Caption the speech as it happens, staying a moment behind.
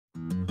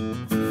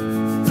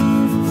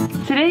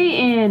Today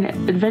in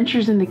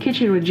Adventures in the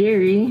Kitchen with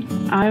Jeri,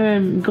 I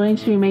am going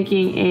to be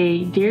making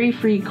a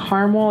dairy-free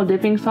caramel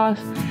dipping sauce.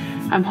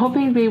 I'm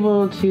hoping to be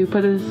able to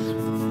put this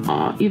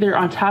either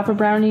on top of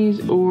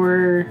brownies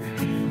or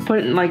put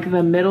it in like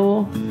the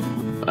middle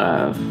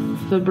of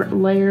the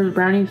layer of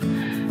brownies.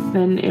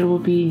 Then it will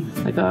be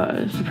like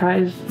a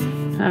surprise.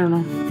 I don't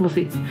know, we'll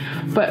see.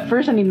 But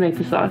first I need to make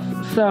the sauce.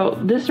 So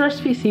this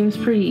recipe seems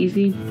pretty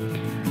easy.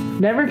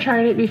 Never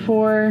tried it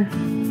before.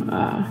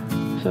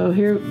 So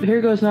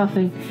here goes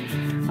nothing.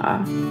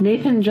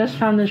 Nathan just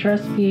found this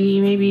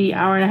recipe maybe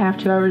hour and a half,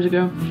 2 hours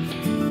ago,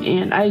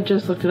 and I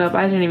just looked it up.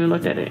 I didn't even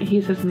look at it.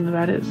 He said something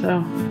about it,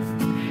 so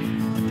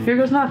here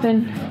goes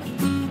nothing.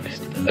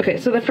 Okay,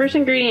 so the first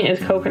ingredient is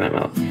coconut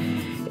milk.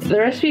 The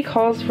recipe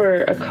calls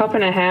for 1.5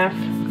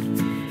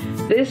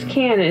 cups. This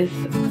can is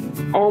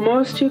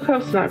almost 2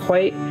 cups, not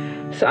quite.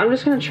 So I'm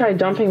just gonna try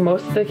dumping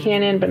most of the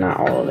can in, but not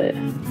all of it.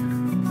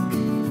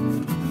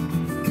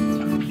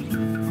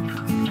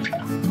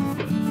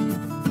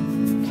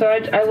 So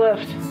I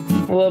left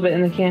a little bit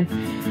in the can.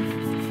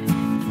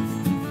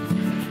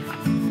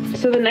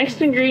 So the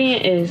next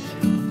ingredient is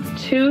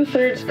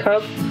 2/3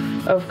 cup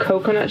of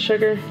coconut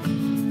sugar.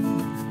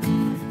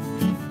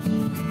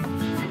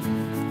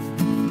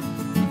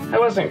 I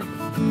wasn't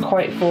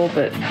quite full,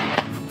 but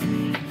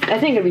I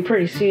think it'd be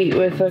pretty sweet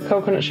with the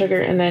coconut sugar.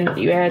 And then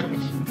you add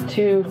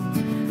 2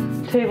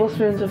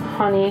 tablespoons of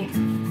honey,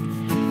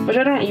 which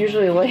I don't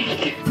usually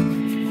like.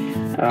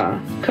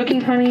 Cooking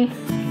honey,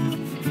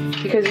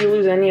 because you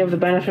lose any of the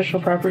beneficial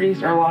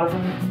properties, or a lot of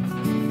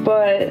them.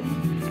 But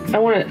I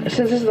want to,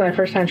 since this is my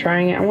first time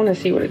trying it, I want to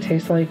see what it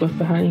tastes like with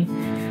the honey.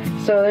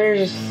 So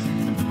there's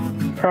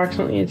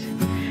approximately a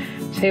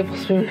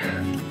tablespoon.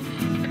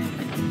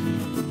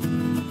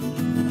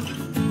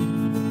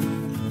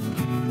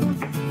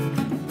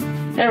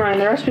 Never mind,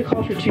 the recipe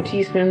calls for 2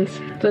 teaspoons.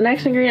 The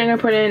next ingredient I'm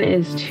gonna put in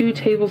is 2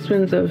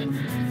 tablespoons of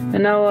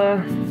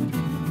vanilla.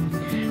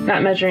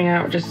 Not measuring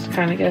out, just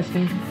kind of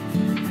guessing.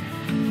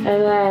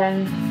 And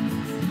then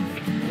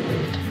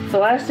the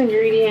last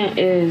ingredient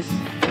is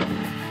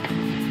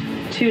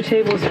 2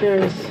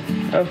 tablespoons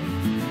of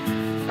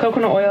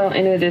coconut oil,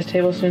 and it is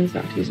tablespoons,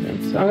 not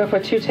teaspoons. So I'm gonna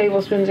put 2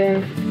 tablespoons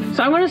in.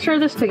 So I'm gonna stir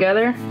this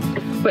together,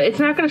 but it's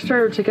not gonna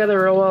stir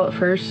together real well at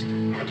first.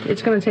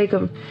 It's gonna take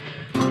a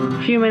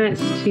few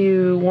minutes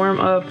to warm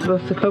up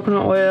with the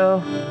coconut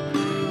oil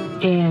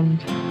and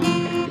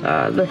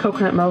the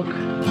coconut milk.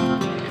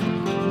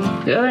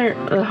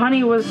 The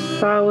honey was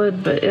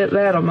solid, but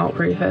that'll melt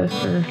pretty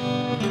fast or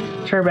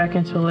turn back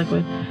into a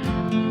liquid.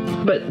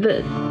 But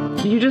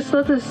you just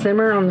let this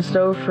simmer on the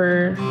stove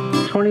for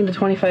 20 to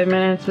 25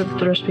 minutes, as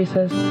the recipe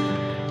says.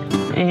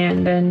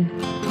 And then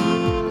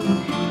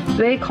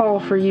they call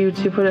for you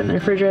to put it in the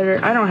refrigerator.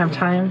 I don't have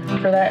time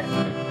for that.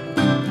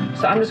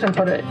 So I'm just gonna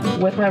put it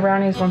with my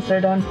brownies once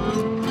they're done,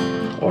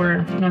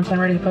 or once I'm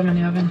ready to put them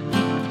in the oven.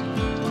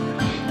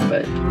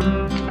 But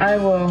I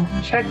will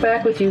check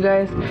back with you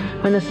guys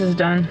when this is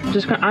done. I'm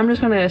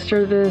just gonna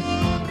stir this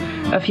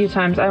a few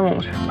times. I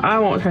won't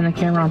turn the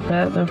camera on for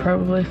that though,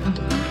 probably.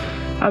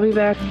 I'll be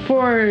back.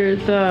 For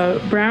the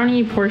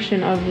brownie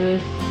portion of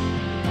this,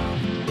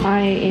 I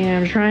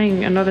am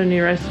trying another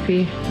new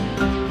recipe.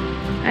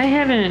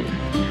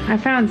 I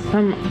found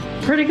some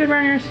pretty good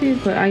brownie recipes,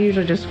 but I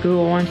usually just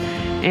Google one.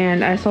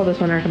 And I saw this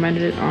one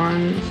recommended it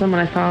on someone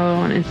I follow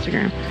on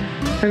Instagram.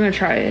 So I'm gonna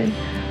try it.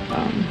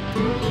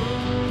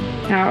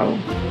 Now,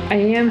 I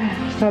am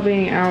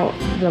subbing out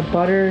the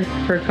butter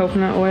for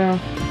coconut oil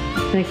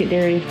to make it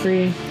dairy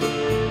free,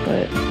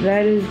 but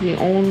that is the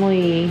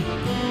only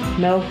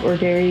milk or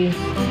dairy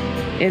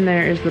in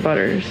there is the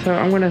butter. So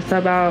I'm gonna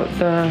sub out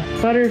the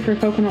butter for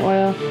coconut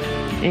oil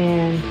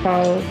and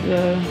follow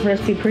the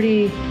recipe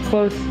pretty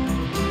close.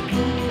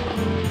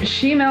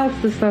 She melts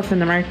the stuff in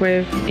the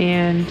microwave,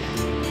 and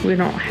we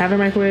don't have a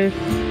microwave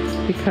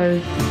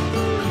because,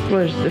 well,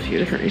 there's a few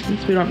different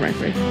reasons. We don't have a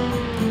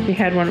microwave. We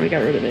had one, we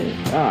got rid of it.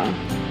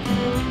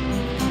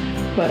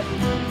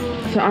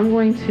 So I'm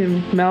going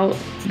to melt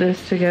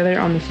this together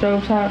on the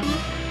stove top.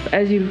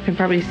 As you can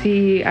probably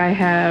see, I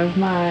have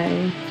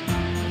my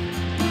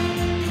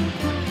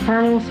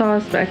caramel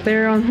sauce back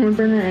there on one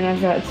burner, and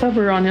I've got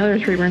supper on the other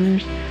 3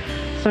 burners.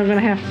 So I'm gonna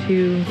have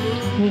to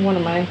move one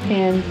of my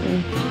pans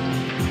and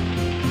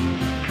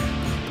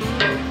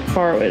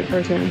borrow it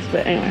for 2 minutes.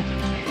 But anyway,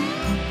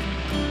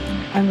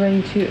 I'm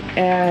going to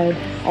add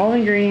all the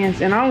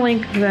ingredients, and I'll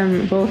link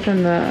them both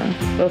in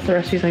both the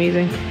recipes I'm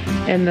using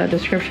in the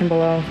description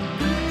below.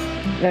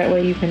 That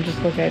way you can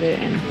just look at it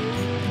and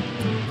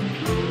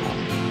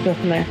go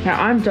from there.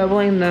 Now I'm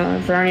doubling the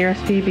brownie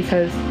recipe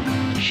because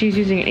she's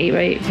using an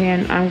 8x8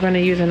 pan. I'm going to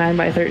use a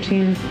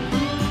 9x13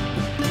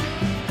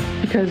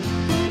 because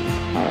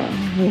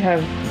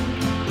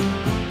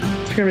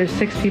it's going to be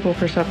 6 people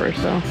for supper,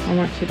 so I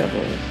want to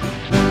double this.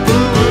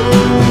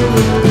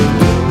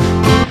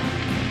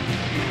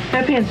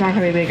 That pan's not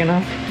going to be big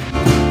enough.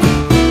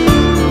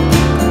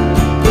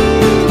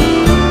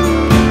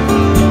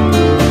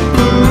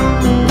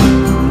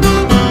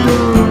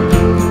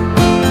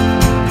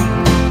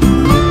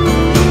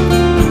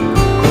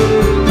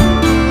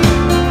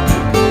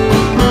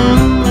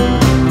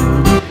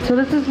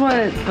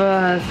 what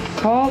the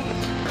salt,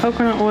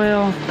 coconut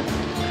oil,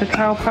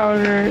 cacao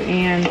powder,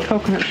 and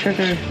coconut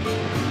sugar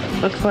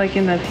looks like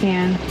in the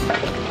pan.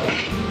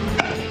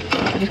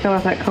 I just gotta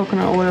let that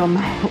coconut oil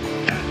melt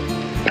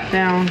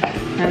down,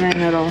 and then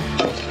it'll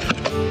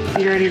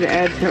be ready to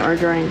add to our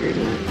dry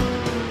ingredients.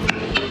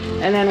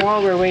 And then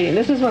while we're waiting,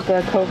 this is what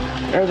the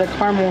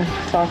caramel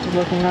sauce is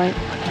looking like.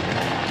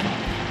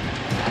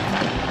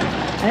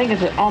 I think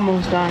it's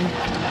almost done.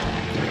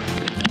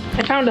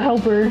 I found a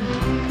helper.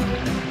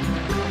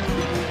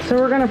 So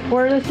we're gonna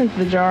pour this into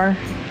the jar.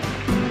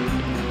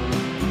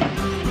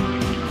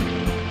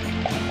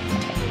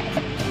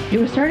 It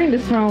was starting to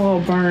smell a little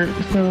burnt,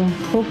 so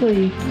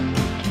hopefully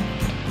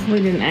we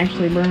didn't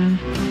actually burn.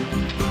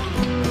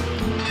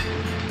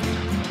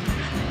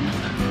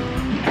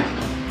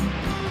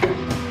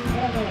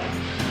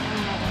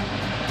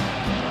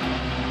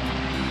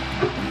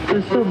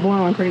 It's still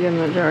boiling pretty good in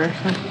the jar.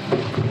 So.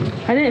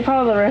 I didn't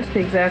follow the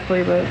recipe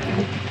exactly, but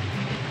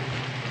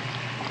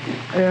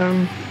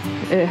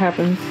it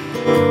happens.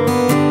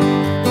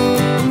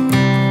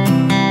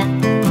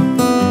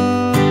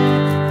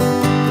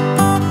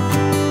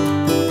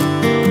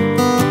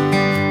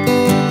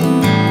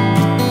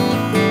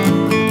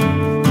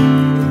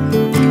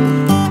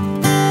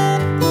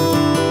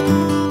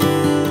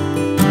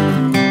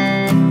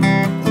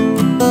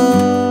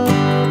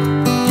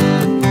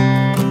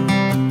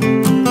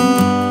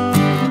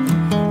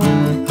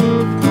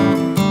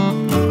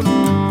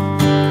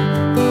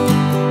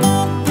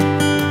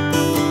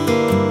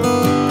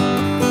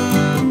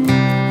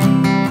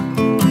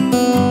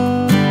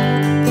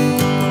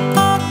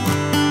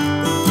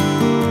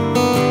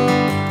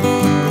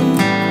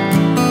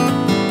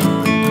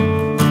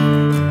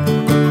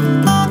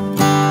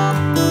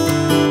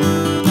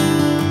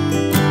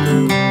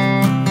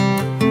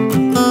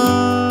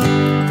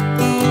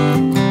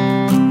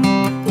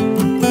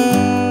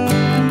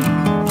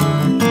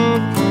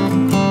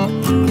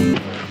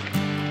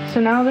 So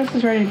now this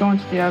is ready to go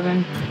into the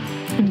oven.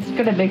 It's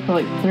gonna bake for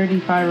like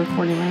 35 or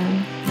 40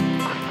 minutes.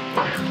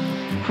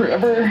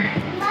 Forever.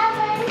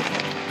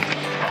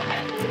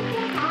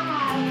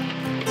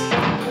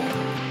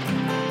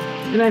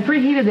 And I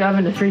preheated the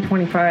oven to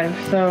 325,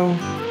 so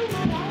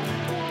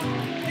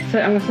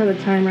I'm gonna set a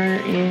timer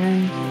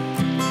and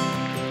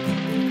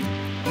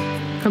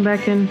come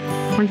back in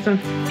when it's done.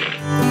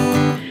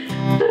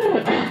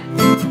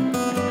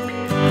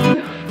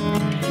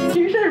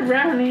 Here's our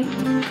brownie.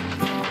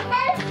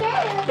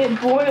 It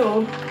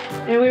boiled,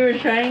 and we were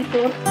trying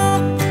to.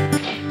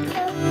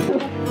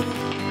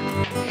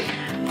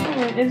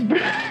 It's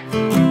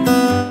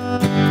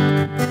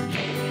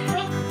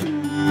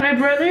my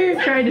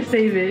brother tried to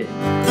save it.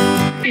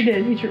 He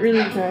did. He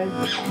really tried.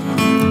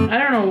 I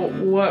don't know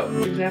what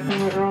exactly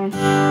went wrong.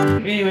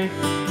 Anyway,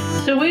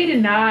 so we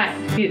did not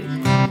get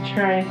to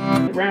try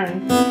the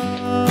brownie.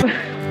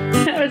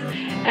 That was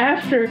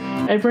after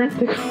I burnt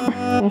the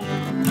caramel.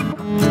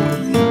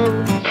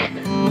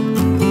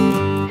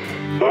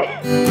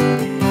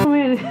 Oh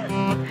man,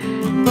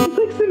 it's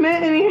like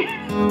cement in here.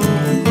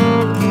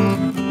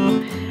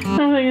 I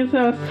don't think it's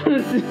how it's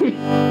supposed to be.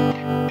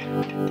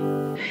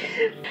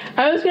 I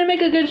was gonna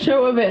make a good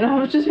show of it, and I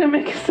was just gonna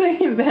make a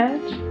second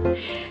batch.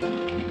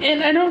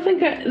 And I don't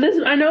think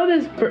I know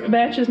this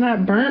batch is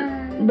not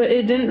burnt, but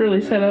it didn't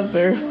really set up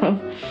very well.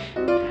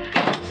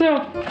 So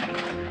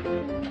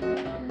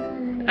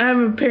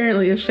I'm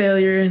apparently a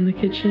failure in the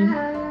kitchen.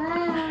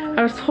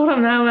 I was told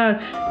I'm not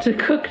allowed to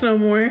cook no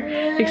more,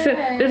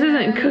 except this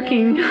isn't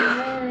cooking.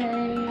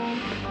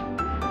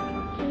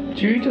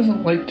 Jeri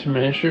doesn't like to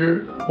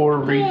measure or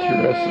read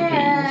your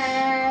recipes.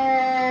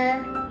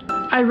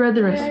 I read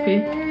the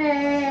recipe.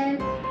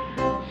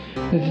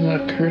 It did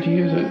not occur to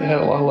you that it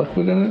had a lot of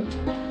liquid in it?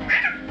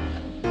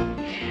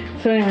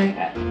 So anyway,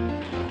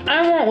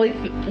 I won't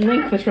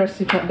link this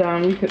recipe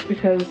down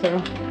because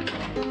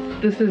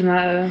this is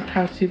not a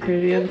how-to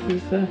video.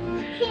 This is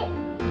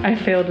I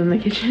failed in the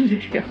kitchen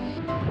video.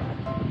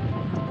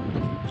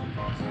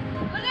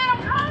 Look at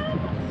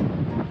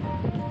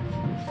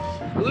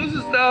him!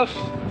 Losing stuff!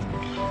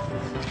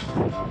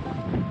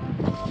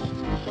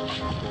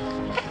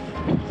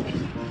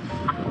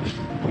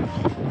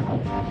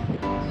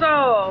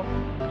 So,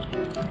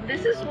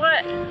 this is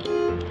what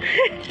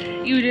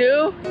you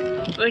do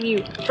when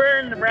you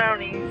burn the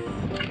brownies.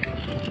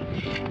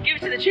 Give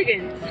it to the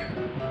chickens.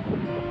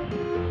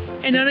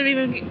 And none of them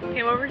even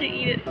came over to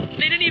eat it.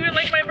 They didn't even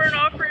like my burnt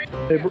offering.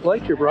 They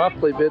liked your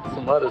broccoli bits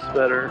and lettuce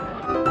better.